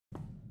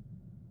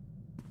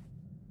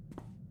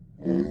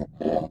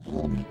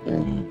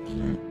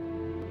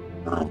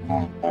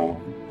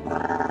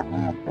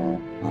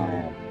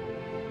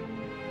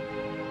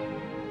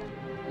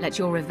Let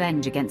your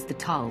revenge against the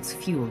Tals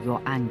fuel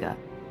your anger.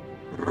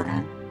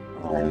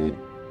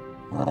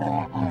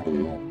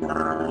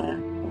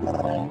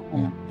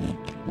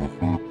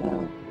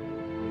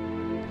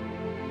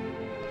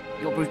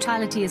 Your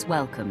brutality is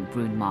welcome,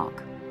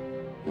 Broonmark.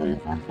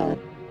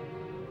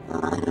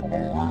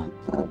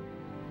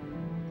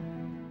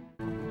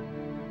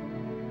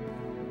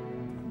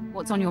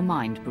 What's on your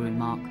mind,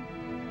 Broonmark?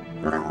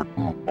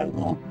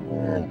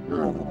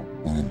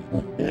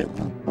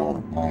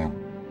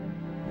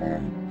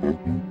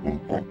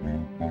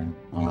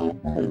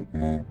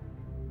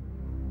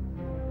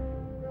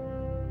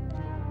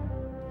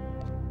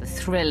 The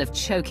thrill of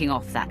choking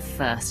off that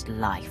first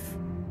life.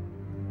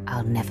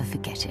 I'll never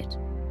forget it.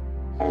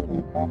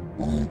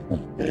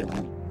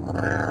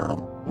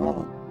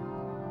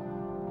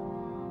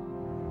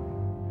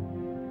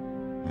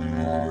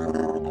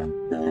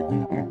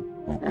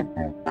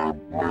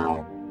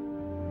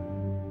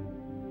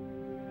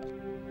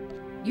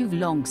 You've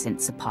long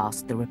since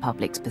surpassed the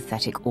Republic's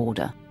pathetic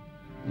order.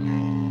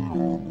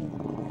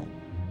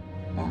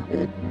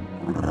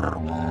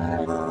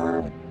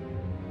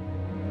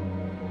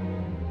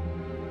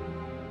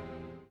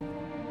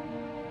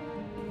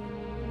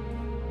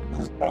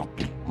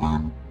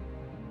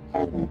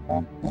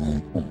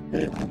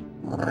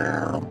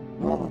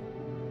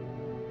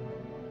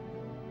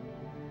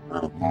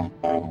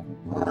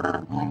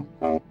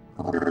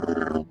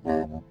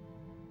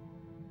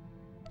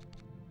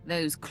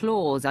 Those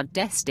claws are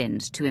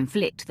destined to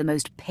inflict the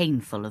most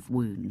painful of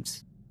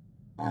wounds.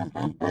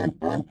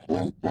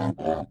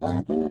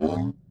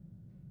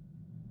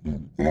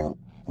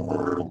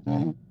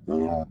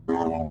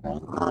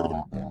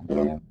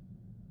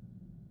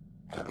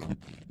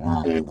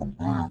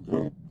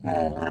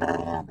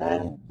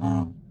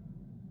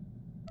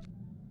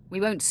 We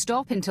won't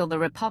stop until the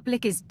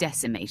Republic is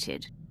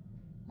decimated.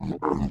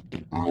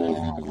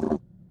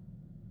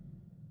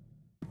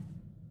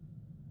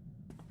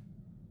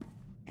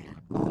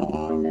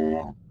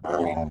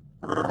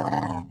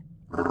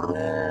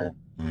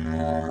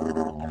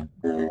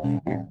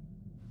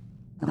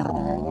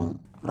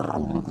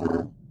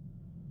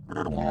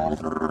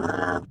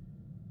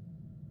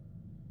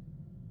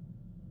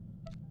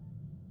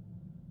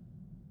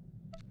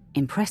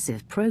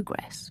 Impressive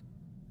progress.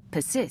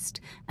 Persist,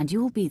 and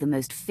you'll be the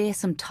most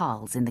fearsome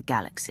Tals in the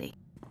galaxy.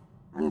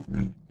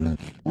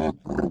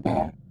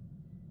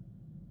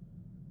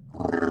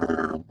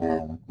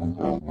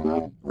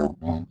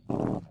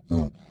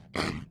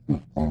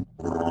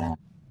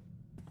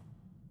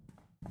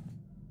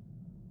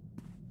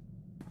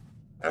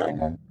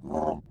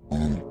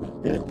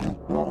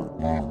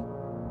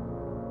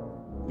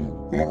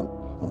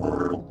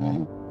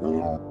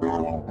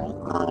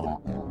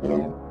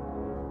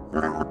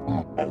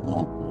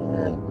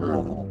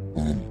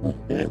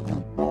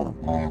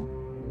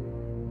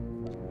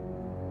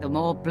 The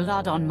more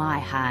blood on my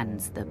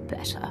hands, the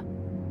better.